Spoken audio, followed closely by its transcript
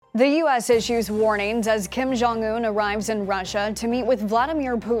The U.S. issues warnings as Kim Jong Un arrives in Russia to meet with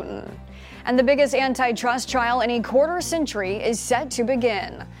Vladimir Putin. And the biggest antitrust trial in a quarter century is set to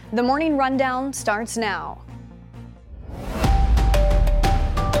begin. The Morning Rundown starts now.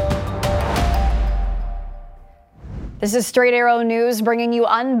 This is Straight Arrow News, bringing you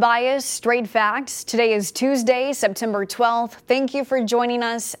unbiased, straight facts. Today is Tuesday, September 12th. Thank you for joining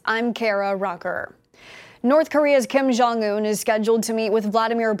us. I'm Kara Rucker. North Korea's Kim Jong Un is scheduled to meet with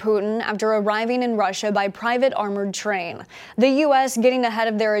Vladimir Putin after arriving in Russia by private armored train. The U.S., getting ahead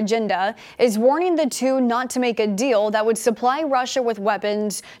of their agenda, is warning the two not to make a deal that would supply Russia with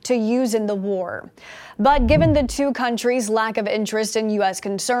weapons to use in the war. But given the two countries' lack of interest in U.S.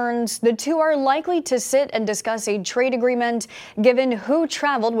 concerns, the two are likely to sit and discuss a trade agreement given who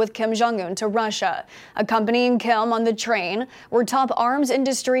traveled with Kim Jong Un to Russia. Accompanying Kim on the train were top arms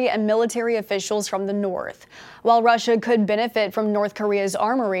industry and military officials from the north. While Russia could benefit from North Korea's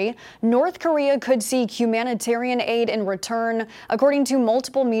armory, North Korea could seek humanitarian aid in return, according to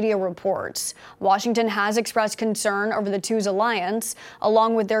multiple media reports. Washington has expressed concern over the two's alliance,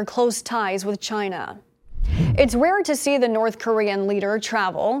 along with their close ties with China. It's rare to see the North Korean leader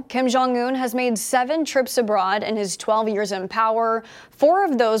travel. Kim Jong Un has made 7 trips abroad in his 12 years in power. 4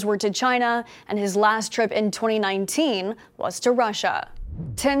 of those were to China, and his last trip in 2019 was to Russia.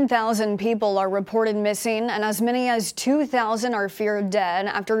 10,000 people are reported missing, and as many as 2,000 are feared dead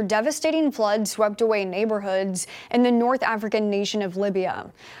after devastating floods swept away neighborhoods in the North African nation of Libya.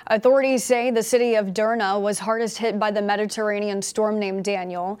 Authorities say the city of Derna was hardest hit by the Mediterranean storm named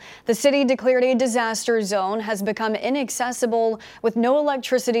Daniel. The city, declared a disaster zone, has become inaccessible with no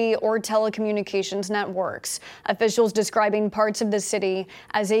electricity or telecommunications networks. Officials describing parts of the city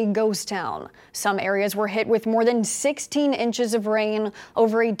as a ghost town. Some areas were hit with more than 16 inches of rain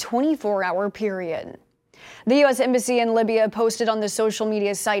over a 24-hour period. The U.S. Embassy in Libya posted on the social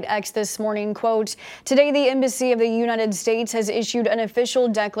media site X this morning, quote, "Today the Embassy of the United States has issued an official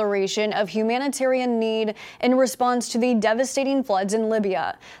declaration of humanitarian need in response to the devastating floods in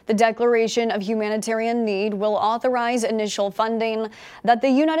Libya. The declaration of humanitarian need will authorize initial funding that the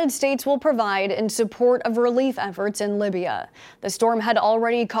United States will provide in support of relief efforts in Libya." The storm had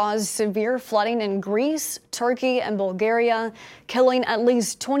already caused severe flooding in Greece, Turkey, and Bulgaria, killing at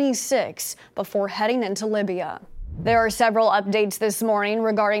least 26 before heading into Libya. There are several updates this morning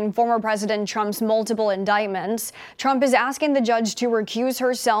regarding former President Trump's multiple indictments. Trump is asking the judge to recuse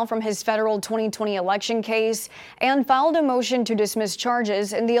herself from his federal 2020 election case and filed a motion to dismiss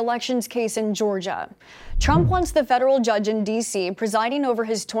charges in the elections case in Georgia. Trump wants the federal judge in D.C. presiding over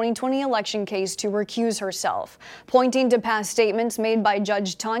his 2020 election case to recuse herself, pointing to past statements made by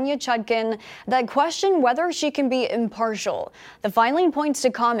Judge Tanya Chutkan that question whether she can be impartial. The filing points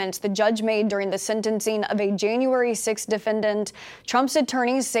to comments the judge made during the sentencing of a January 6th defendant. Trump's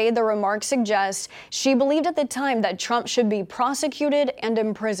attorneys say the remarks suggest she believed at the time that Trump should be prosecuted and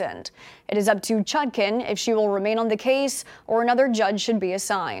imprisoned. It is up to Chutkan if she will remain on the case or another judge should be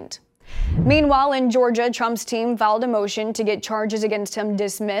assigned. Meanwhile, in Georgia, Trump's team filed a motion to get charges against him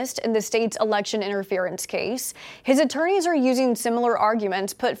dismissed in the state's election interference case. His attorneys are using similar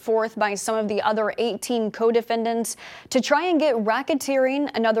arguments put forth by some of the other 18 co-defendants to try and get racketeering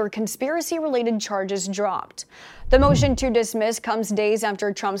and other conspiracy-related charges dropped. The motion to dismiss comes days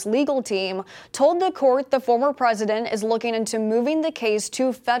after Trump's legal team told the court the former president is looking into moving the case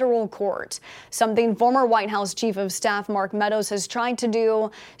to federal court, something former White House Chief of Staff Mark Meadows has tried to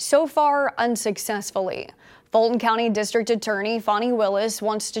do, so far unsuccessfully. Fulton County District Attorney Fonnie Willis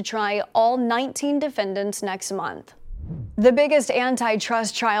wants to try all 19 defendants next month. The biggest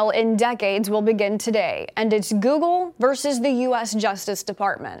antitrust trial in decades will begin today, and it's Google versus the U.S. Justice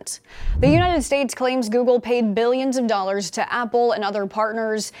Department. The United States claims Google paid billions of dollars to Apple and other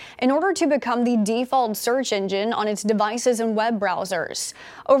partners in order to become the default search engine on its devices and web browsers.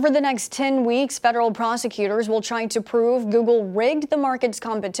 Over the next 10 weeks, federal prosecutors will try to prove Google rigged the market's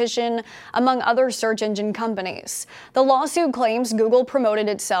competition among other search engine companies. The lawsuit claims Google promoted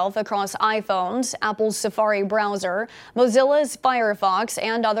itself across iPhones, Apple's Safari browser, Mozilla's Firefox,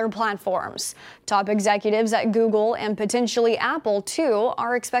 and other platforms. Top executives at Google and potentially Apple, too,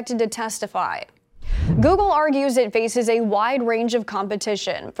 are expected to testify. Google argues it faces a wide range of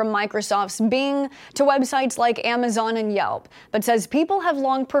competition, from Microsoft's Bing to websites like Amazon and Yelp, but says people have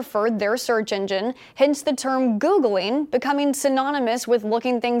long preferred their search engine, hence the term Googling becoming synonymous with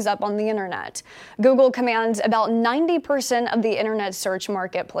looking things up on the internet. Google commands about 90% of the internet search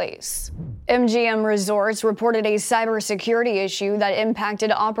marketplace. MGM Resorts reported a cybersecurity issue that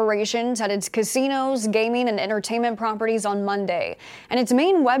impacted operations at its casinos, gaming, and entertainment properties on Monday, and its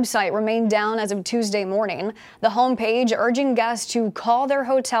main website remained down as of Tuesday morning, the homepage urging guests to call their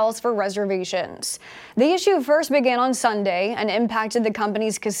hotels for reservations. The issue first began on Sunday and impacted the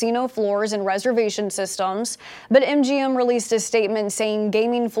company's casino floors and reservation systems, but MGM released a statement saying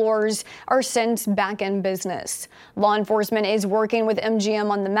gaming floors are since back in business. Law enforcement is working with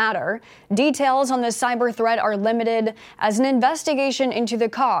MGM on the matter. Details on the cyber threat are limited as an investigation into the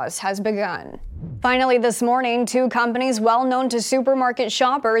cause has begun. Finally, this morning, two companies well known to supermarket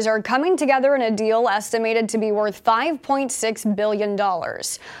shoppers are coming together in a deal estimated to be worth $5.6 billion.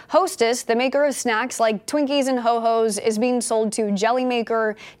 Hostess, the maker of snacks like Twinkies and Ho-Hos, is being sold to jelly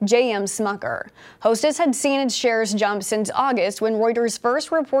maker MGM Hostess had seen its shares jump since August when Reuters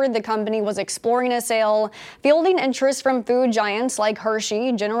first reported the company was exploring a sale, fielding interest from food giants like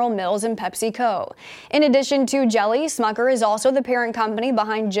Hershey, General Mills, and PepsiCo. In addition to jelly, Smucker is also the parent company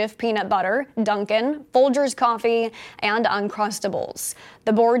behind Jif Peanut Butter, Dunkin', Folgers Coffee, and Uncrustables.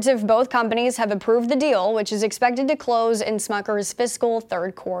 The boards of both companies have approved the deal, which is expected to close in Smucker's fiscal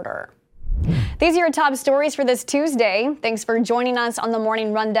third quarter. These are your top stories for this Tuesday. Thanks for joining us on the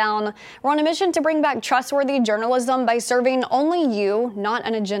Morning Rundown. We're on a mission to bring back trustworthy journalism by serving only you, not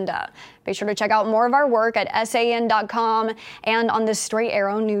an agenda. Be sure to check out more of our work at san.com and on the Straight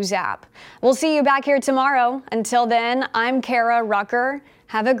Arrow News app. We'll see you back here tomorrow. Until then, I'm Kara Rucker.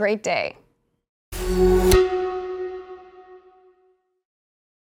 Have a great day.